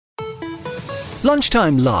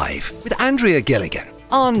Lunchtime Live with Andrea Gilligan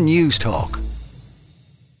on News Talk.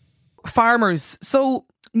 Farmers. So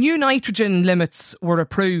new nitrogen limits were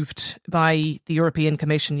approved by the European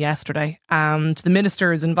Commission yesterday, and the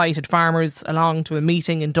minister has invited farmers along to a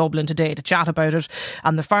meeting in Dublin today to chat about it.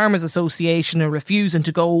 And the Farmers Association are refusing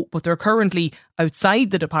to go, but they're currently outside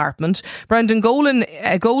the department. Brendan Golden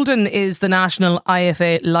is the National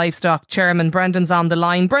IFA Livestock Chairman. Brendan's on the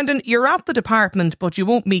line. Brendan, you're at the department, but you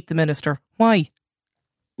won't meet the minister. Why?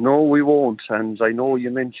 No, we won't. And I know you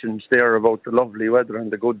mentioned there about the lovely weather and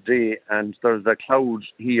the good day, and there's a cloud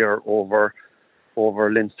here over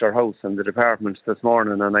Leinster House and the department this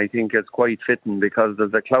morning, and I think it's quite fitting because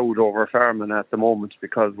there's a cloud over farming at the moment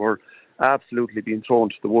because we're absolutely being thrown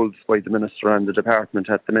to the wolves by the minister and the department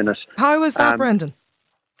at the minute. How is that, Brendan?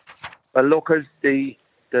 Well, look, at the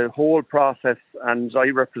whole process, and I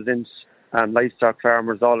represent livestock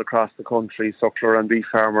farmers all across the country, suckler and beef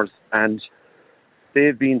farmers, and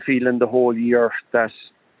they've been feeling the whole year that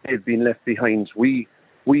they've been left behind. We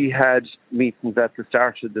had meetings at the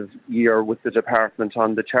start of the year with the department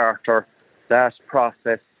on the charter. That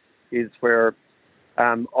process is where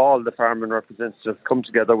all the farming representatives come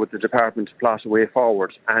together with the department to plot a way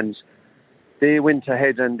forward. And they went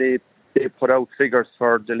ahead and they put out figures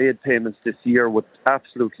for delayed payments this year with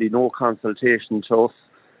absolutely no consultation to us.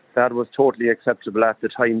 That was totally acceptable at the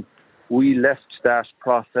time. We left that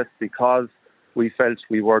process because we felt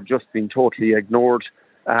we were just being totally ignored,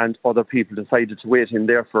 and other people decided to wait in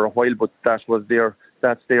there for a while, but that's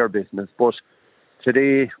their business. But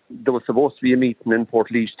today, there was supposed to be a meeting in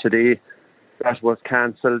Portlaoise today. That was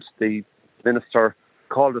cancelled. The minister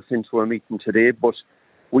called us into a meeting today, but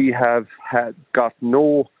we have got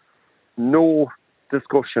no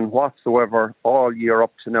discussion whatsoever all year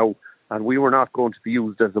up to now, and we were not going to be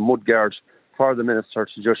used as a mudguard for the minister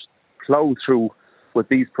to just plough through with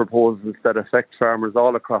these proposals that affect farmers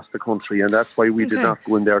all across the country, and that's why we did not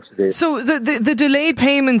go in there today. So the delayed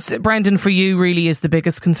payments, Brendan, for you really is the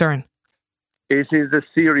biggest concern? It is a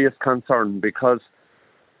serious concern because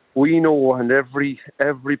we know, and every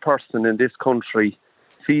person in this country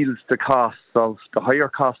feels the higher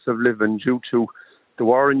costs of living due to the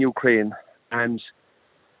war in Ukraine, and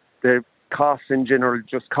the costs in general,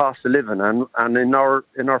 just cost of living, and in our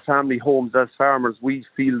family homes as farmers we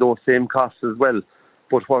feel those same costs as well.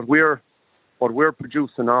 But what we're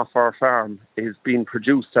producing off our farm is being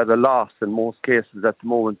produced at a loss in most cases at the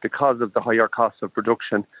moment because of the higher cost of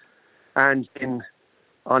production. And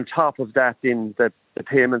on top of that, in the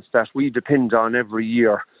payments that we depend on every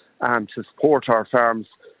year to support our farms,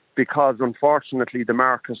 because unfortunately the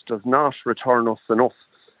market does not return us enough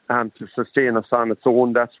to sustain us on its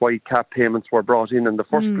own. That's why cap payments were brought in the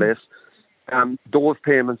first place. Those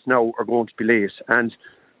payments now are going to be late. And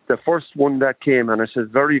the first one that came, and it is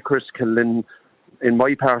very critical in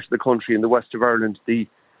my part of the country, in the west of Ireland, the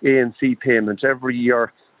ANC payment. Every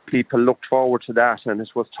year people looked forward to that, and it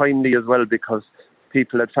was timely as well because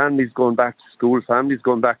people had families going back to school, families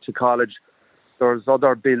going back to college. There's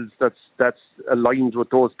other bills that's aligned with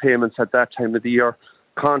those payments at that time of the year.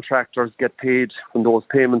 Contractors get paid when those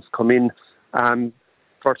payments come in.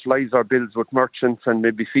 Fertiliser bills with merchants and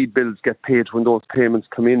maybe feed bills get paid when those payments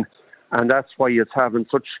come in. And that's why it's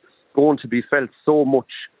going to be felt so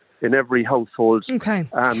much in every household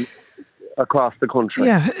across the country.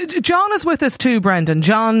 Yeah, John is with us too, Brendan.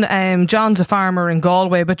 John's a farmer in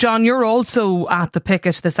Galway, but John, you're also at the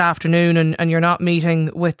picket this afternoon, and you're not meeting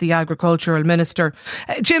with the Agricultural Minister.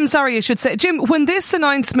 Jim, when this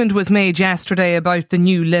announcement was made yesterday about the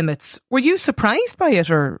new limits, were you surprised by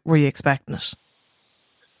it or were you expecting it?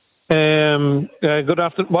 Good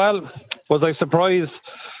afternoon. Well, was I surprised?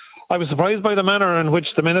 I was surprised by the manner in which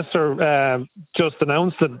the minister just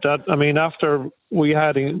announced it. That, I mean, after we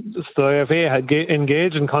had the IFA had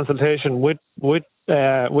engaged in consultation with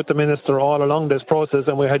the minister all along this process,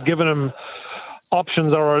 and we had given him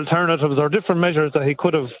options or alternatives or different measures that he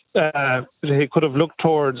could have looked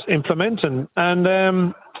towards implementing,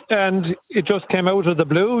 and it just came out of the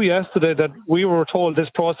blue yesterday that we were told this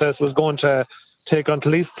process was going to take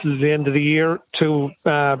until at least the end of the year to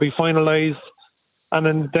be finalised.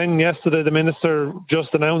 And then yesterday the minister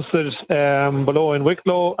just announced it below in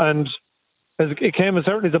Wicklow, and it came as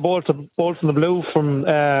certainly the bolt from the blue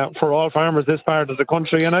for all farmers this part of the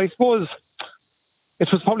country. And I suppose it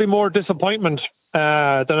was probably more disappointment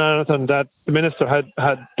than anything that the minister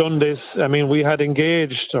had done this. I mean, we had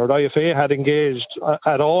engaged, or the IFA had engaged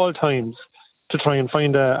at all times to try and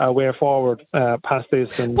find a way forward past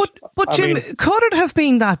this. And but Jim, could it have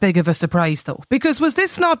been that big of a surprise though? Because was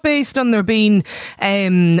this not based on there being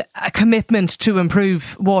a commitment to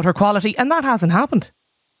improve water quality, and that hasn't happened?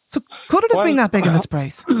 So could it have been that big of a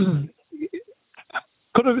surprise?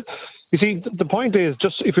 Could have. You see, the point is,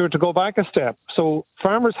 just if you were to go back a step, so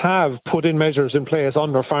farmers have put in measures in place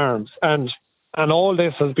on their farms, and all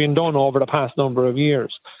this has been done over the past number of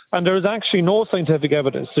years. And there is actually no scientific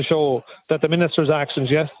evidence to show that the Minister's actions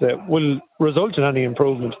yesterday will result in any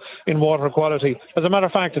improvement in water quality. As a matter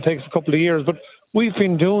of fact, it takes a couple of years, but we've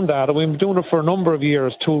been doing that, and we've been doing it for a number of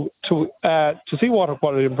years to see water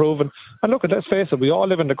quality improving. And look, let's face it, we all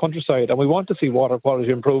live in the countryside, and we want to see water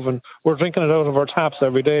quality improving. We're drinking it out of our taps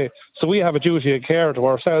every day, so we have a duty of care to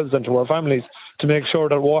ourselves and to our families to make sure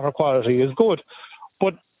that water quality is good.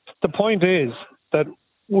 But the point is that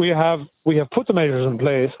we have put the measures in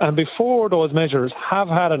place, and before those measures have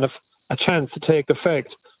had a chance to take effect,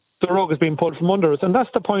 the rug has been pulled from under us. And that's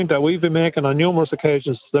the point that we've been making on numerous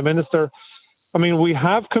occasions to the Minister. I mean, we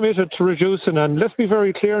have committed to reducing, and let's be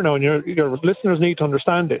very clear now, and your listeners need to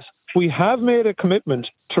understand this. We have made a commitment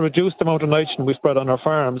to reduce the amount of nitrogen we spread on our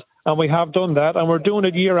farms, and we have done that, and we're doing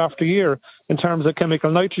it year after year in terms of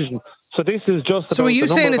chemical nitrogen. So this is just. So are you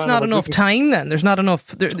saying it's not enough time then? There's not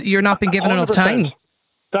enough. You're not being given 100%. Enough time.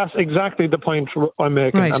 That's exactly the point I'm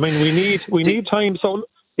making. Right. I mean, we need time. So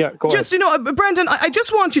yeah, go ahead. Brendan, I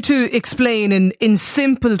just want you to explain in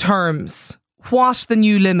simple terms what the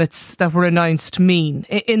new limits that were announced mean,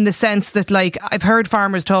 in the sense that, like, I've heard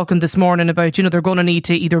farmers talking this morning about, they're going to need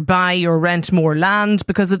to either buy or rent more land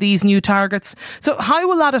because of these new targets. So how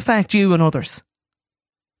will that affect you and others?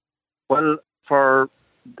 Well, for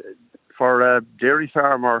a dairy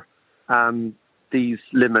farmer, these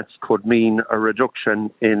limits could mean a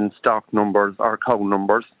reduction in stock numbers or cow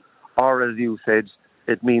numbers, or, as you said,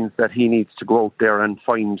 it means that he needs to go out there and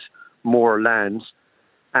find more land,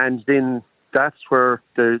 and then that's where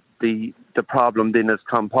the problem then is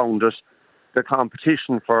compounded. The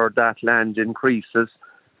competition for that land increases.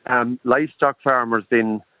 Livestock farmers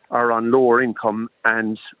then are on lower income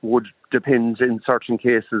and would depend in certain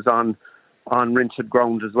cases on rented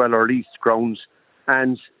ground as well, or leased ground,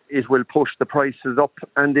 and it will push the prices up,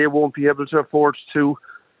 and they won't be able to afford to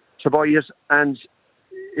buy it. And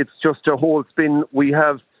it's just a whole spin. We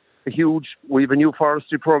have a new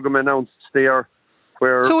forestry program announced there.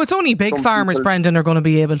 So it's only big farmers, Brendan, are going to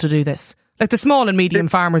be able to do this. Like the small and medium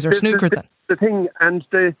farmers are snookered then. The thing, and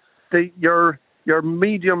your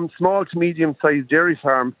small to medium sized dairy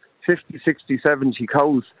farm, 50, 60, 70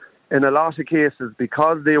 cows, in a lot of cases,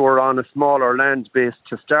 because they were on a smaller land base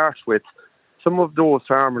to start with, some of those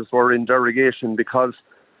farmers were in derogation because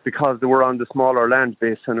they were on the smaller land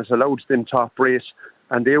base, and it allowed them to operate,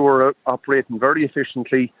 and they were operating very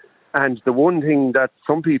efficiently. And the one thing that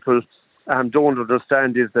some people don't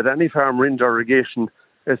understand is that any farmer in derogation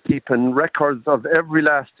is keeping records of every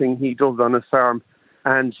last thing he does on his farm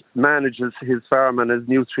and manages his farm and his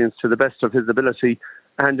nutrients to the best of his ability,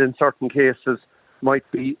 and in certain cases might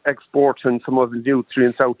be exporting some of his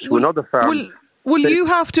nutrients out to another farm. Will you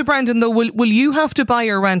have to, Brendan, though, will you have to buy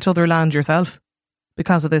or rent other land yourself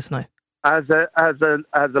because of this now? As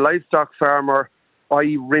a livestock farmer,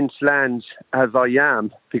 I rent land as I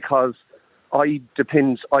am, because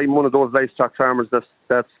I'm one of those livestock farmers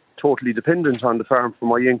that's totally dependent on the farm for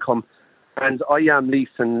my income, and I am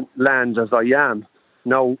leasing land as I am.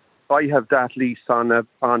 Now, I have that lease on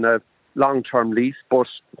a long-term lease, but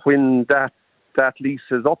when that lease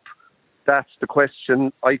is up, that's the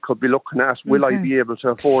question I could be looking at. Will I be able to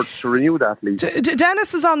afford to renew that lease?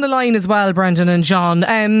 Dennis is on the line as well, Brendan and John.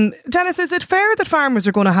 Dennis, is it fair that farmers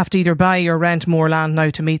are going to have to either buy or rent more land now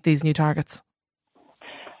to meet these new targets?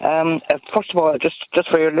 First of all, just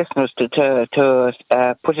for your listeners to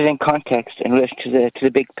put it in context in relation to the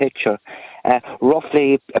big picture,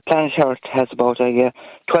 roughly planet Earth has about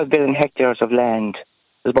 12 billion hectares of land.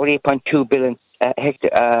 There's about 8.2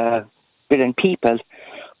 billion people,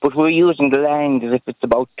 but we're using the land as if it's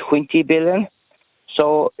about 20 billion.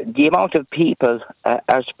 So the amount of people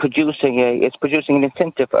is producing an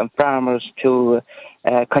incentive on farmers to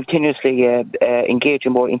continuously engage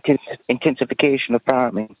in more intensification of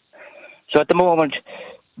farming. So at the moment,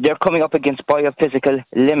 they're coming up against biophysical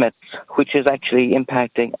limits, which is actually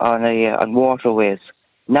impacting on waterways.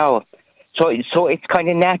 Now, so it's kind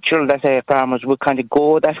of natural that farmers will kind of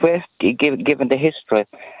go that way, given the history.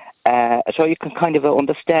 So you can kind of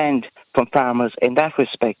understand from farmers in that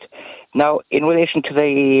respect. Now, in relation to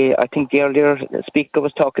I think the earlier speaker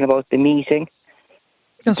was talking about the meeting.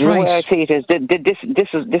 That's right. The way I see it is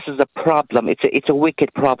this is a problem. It's a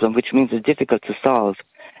wicked problem, which means it's difficult to solve.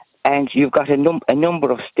 And you've got a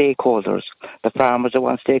number of stakeholders. The farmers are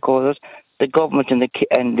one stakeholder. the government and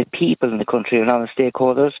the people in the country are another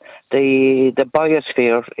stakeholders. The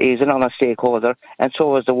biosphere is another stakeholder, and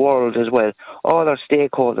so is the world as well. All are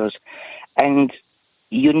stakeholders, and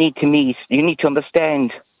you need to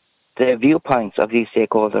understand the viewpoints of these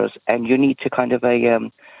stakeholders, and you need to kind of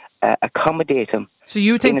accommodate them. So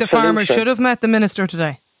you think the farmers should have met the minister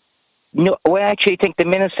today? No, I actually think the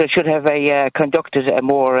minister should have conducted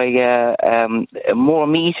more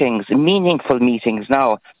meetings, meaningful meetings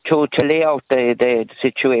now to lay out the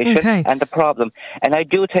situation and the problem. And I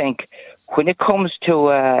do think when it comes to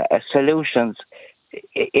solutions,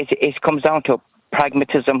 it comes down to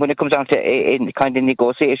pragmatism. When it comes down to in kind of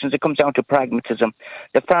negotiations, it comes down to pragmatism.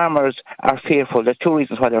 The farmers are fearful. There's two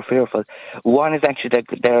reasons why they're fearful. One is actually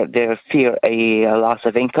their fear a loss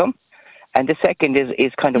of income. And the second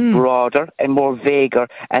is kind of broader and more vaguer,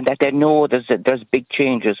 and that they know there's big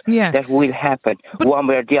changes that will happen one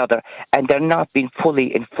way or the other, and they're not being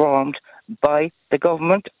fully informed by the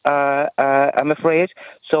government, I'm afraid.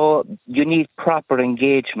 So you need proper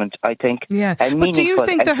engagement, I think. Yeah, but do you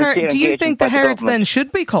think the herds then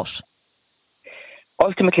should be cut?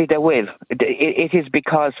 Ultimately, they will. It is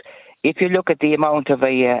because if you look at the amount of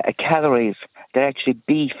calories that actually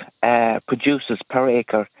beef produces per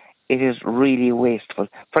acre, it is really wasteful.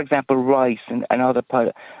 For example, rice and other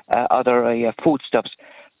foodstuffs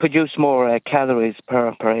produce more calories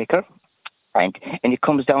per acre. And it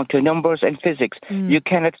comes down to numbers and physics. You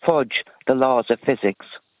cannot fudge the laws of physics.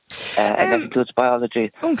 And that includes biology.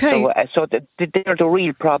 Okay. So they're the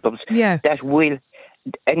real problems that will...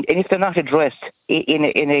 And if they're not addressed in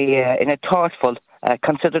a thoughtful,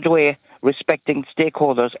 considered way, respecting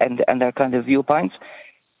stakeholders and their kind of viewpoints,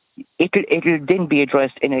 it'll then be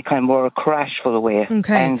addressed in a kind of more crashful way,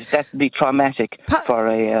 and that would be traumatic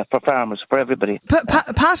for farmers, for everybody.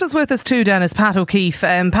 Pat is with us too, Dennis. Pat O'Keefe.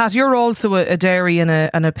 Pat, you're also a dairy and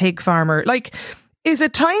a pig farmer. Like, is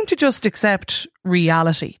it time to just accept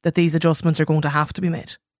reality that these adjustments are going to have to be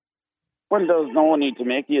made? Well, there's no need to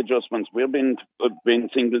make the adjustments. We've been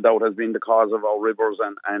singled out as being the cause of our rivers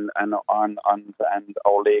and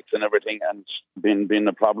our lakes and everything, and been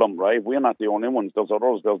a problem, right? We're not the only ones. There's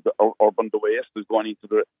others. There's the urban waste is going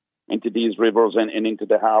into these rivers and into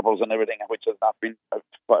the harbours and everything, which has not been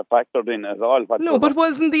factored in at all. No, but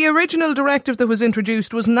wasn't the original directive that was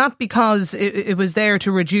introduced, wasn't that because it was there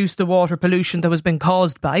to reduce the water pollution that was being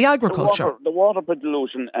caused by agriculture? The water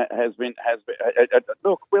pollution has been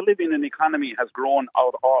look, we're living in an economy has grown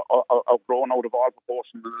out of all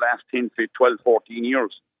proportion in the last 10, 12, 14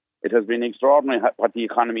 years. It has been extraordinary what the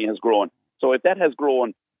economy has grown. So if that has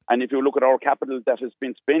grown, and if you look at our capital that has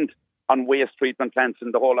been spent on waste treatment plants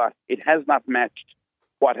and the whole lot, it has not matched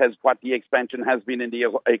what the expansion has been in the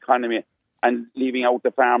economy, and leaving out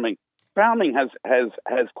the farming. Farming has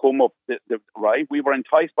come up right. We were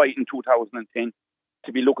enticed by it in 2010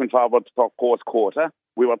 to be looking forward for post quota.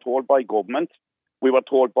 We were told by government. We were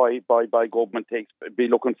told by government to be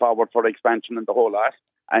looking forward for expansion and the whole lot.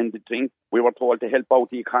 And the thing, we were told to help out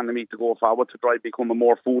the economy to go forward, to try to become a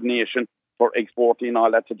more food nation, for exporting and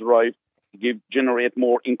all that, to drive, to generate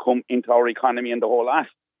more income into our economy and the whole lot.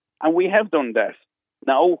 And we have done that.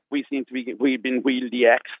 Now we've been wheeled the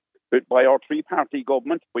axe by our three-party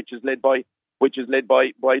government, which is led by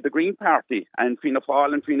the Green Party, and Fianna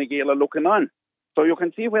Fáil and Fine Gael are looking on. So you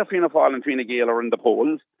can see where Fianna Fáil and Fine Gael are in the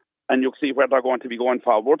polls, and you can see where they're going to be going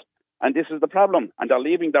forward. And this is the problem. And they're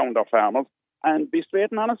leaving down their farmers. And be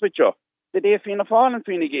straight and honest with you, the day Fianna Fáil and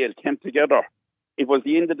Fine Gael came together, it was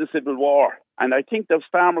the end of the Civil War. And I think those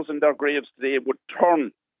farmers in their graves today would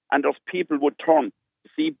turn, and those people would turn to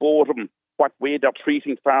see both of them. What way they're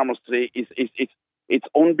treating farmers today it's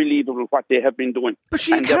unbelievable what they have been doing. But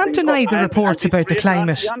you can't deny the reports about the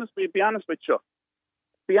climate. Be honest with you.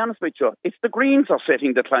 It's the Greens are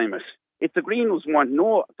setting the climate. It's the Greens who want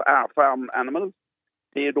no farm animals.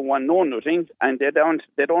 They don't want no nothing, and they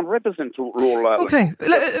don't represent rural Ireland. Okay,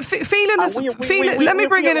 let me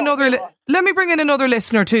bring in another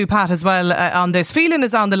listener too, Pat, as well on this. Phelan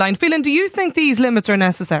is on the line. Phelan, do you think these limits are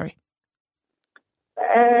necessary?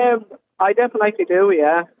 I definitely do.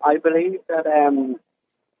 Yeah, I believe that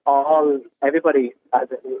everybody as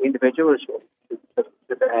individuals should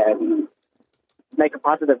make a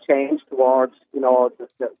positive change towards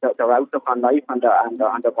their outlook on life and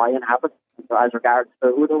their buying habits as regards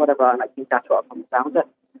food or whatever, and I think that's what it comes down to.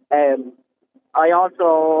 I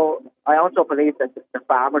also believe that the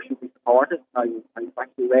farmers should be supported. I'm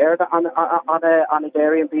actually aware that on a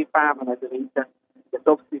dairy and beef farm, and I believe that the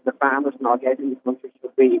subsidies the farmers and all getting in this country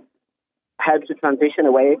should be help to transition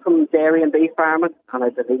away from dairy and beef farming, and I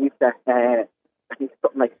believe that I think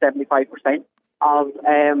something like 75% of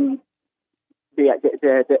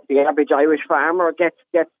the average Irish farmer gets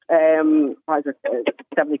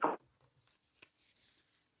 70.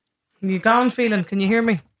 You gone, Phelan? Can you hear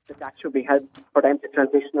me? That should be helped for them to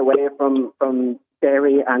transition away from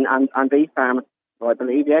dairy and beef farming. So I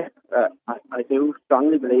believe, yes, I do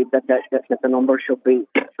strongly believe that the number should be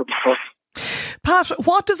cut. Pat,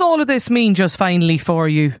 what does all of this mean just finally for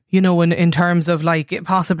you, in terms of like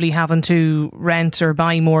possibly having to rent or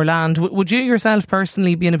buy more land? Would you yourself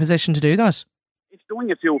personally be in a position to do that? It's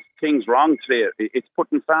doing a few things wrong today. It's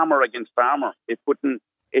putting farmer against farmer. It's putting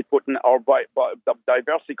our the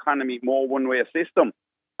diverse economy more one-way system.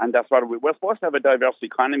 And that's what we're supposed to have, a diverse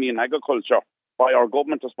economy in agriculture. By our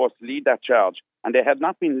government is supposed to lead that charge. And they have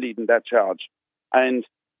not been leading that charge. And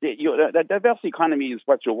the diverse economy is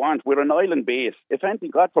what you want. We're an island base. If anything,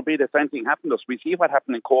 God forbid, if anything happened to us, we see what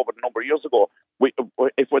happened in COVID a number of years ago.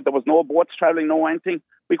 If there was no boats travelling, no anything,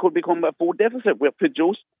 we could become a food deficit. We're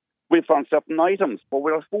from certain items, but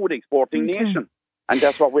we're a food exporting nation. And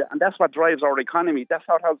that's what drives our economy. That's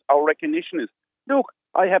how our recognition is. Look,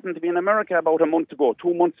 I happened to be in America about 2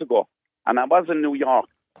 months ago, and I was in New York,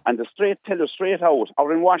 and tell you straight out,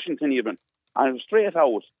 or in Washington even, and straight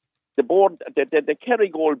out, the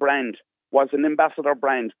Kerrygold brand was an ambassador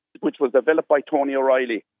brand, which was developed by Tony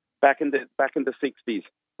O'Reilly back in the 60s,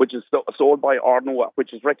 which is sold by Arnoa,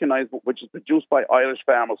 which is recognised, which is produced by Irish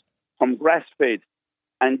farmers from grass-fed,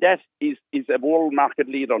 and that is a world market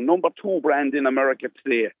leader, number 2 brand in America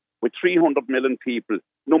today with 300 million people,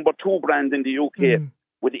 number 2 brand in the UK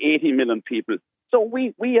with 80 million people. So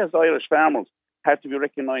we as Irish farmers have to be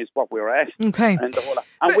recognised what we're at. Okay. And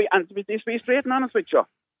to be straight and honest with you,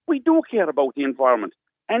 we do care about the environment.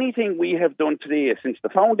 Anything we have done today since the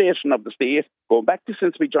foundation of the state, going back to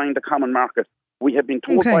since we joined the common market, we have been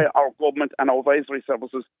told by our government and our advisory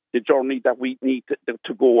services the journey that we need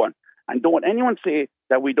to go on. And don't anyone say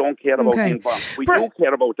that we don't care about the environment. We do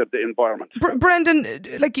care about the environment.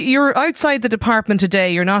 Brendan, like, you're outside the department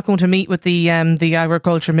today. You're not going to meet with the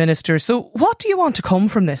Agriculture Minister. So what do you want to come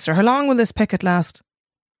from this? Or how long will this picket last?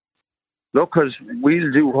 Look, because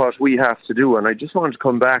we'll do what we have to do. And I just want to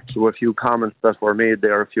come back to a few comments that were made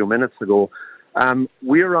there a few minutes ago.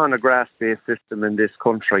 We're on a grass-based system in this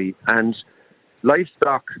country, and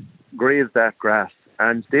livestock graze that grass.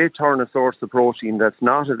 And they turn a source of protein that's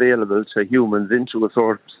not available to humans into a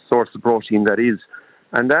source of protein that is.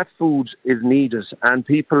 And that food is needed. And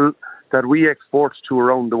people that we export to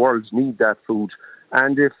around the world need that food.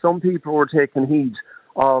 And if some people were taking heed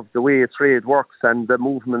of the way trade works and the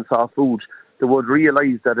movements of food, they would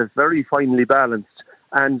realise that it's very finely balanced.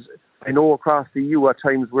 And I know across the EU at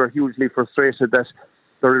times we're hugely frustrated that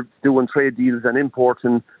they're doing trade deals and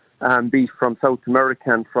importing beef from South America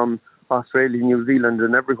and from Australia, New Zealand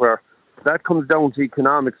and everywhere. That comes down to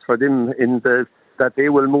economics for them that they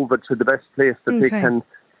will move it to the best place that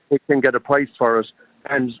they can get a price for it.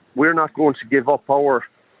 And we're not going to give up our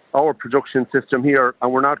production system here,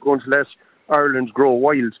 and we're not going to let Ireland grow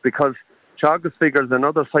wild, because Teagasc figures and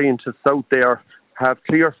other scientists out there have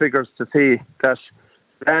clear figures to say that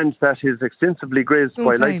land that is extensively grazed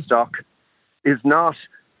by livestock is not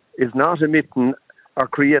emitting or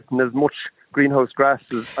creating as much greenhouse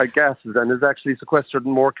gases and is actually sequestering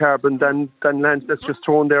more carbon than land that's just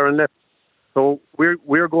thrown there and left. So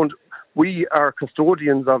we are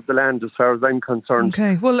custodians of the land as far as I'm concerned.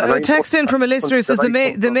 Okay, well, a text in from a listener says the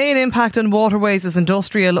main impact on waterways is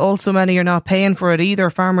industrial. Also, many are not paying for it either.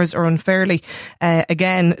 Farmers are unfairly,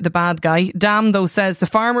 again, the bad guy. Dam, though, says the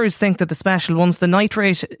farmers think that the special ones, the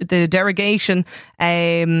nitrate, the derogation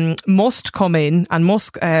must come in and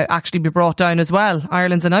must actually be brought down as well.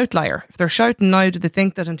 Ireland's an outlier. If they're shouting now, do they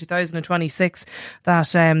think that in 2026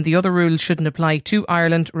 that the other rules shouldn't apply to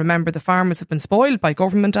Ireland? Remember, the farmers have been spoiled by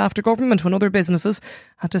government after government when other businesses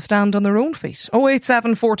had to stand on their own feet.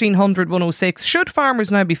 087 1400 106. Should farmers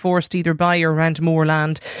now be forced to either buy or rent more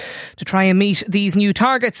land to try and meet these new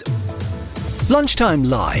targets? Lunchtime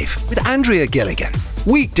Live with Andrea Gilligan.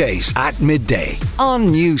 Weekdays at midday on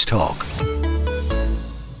News Talk.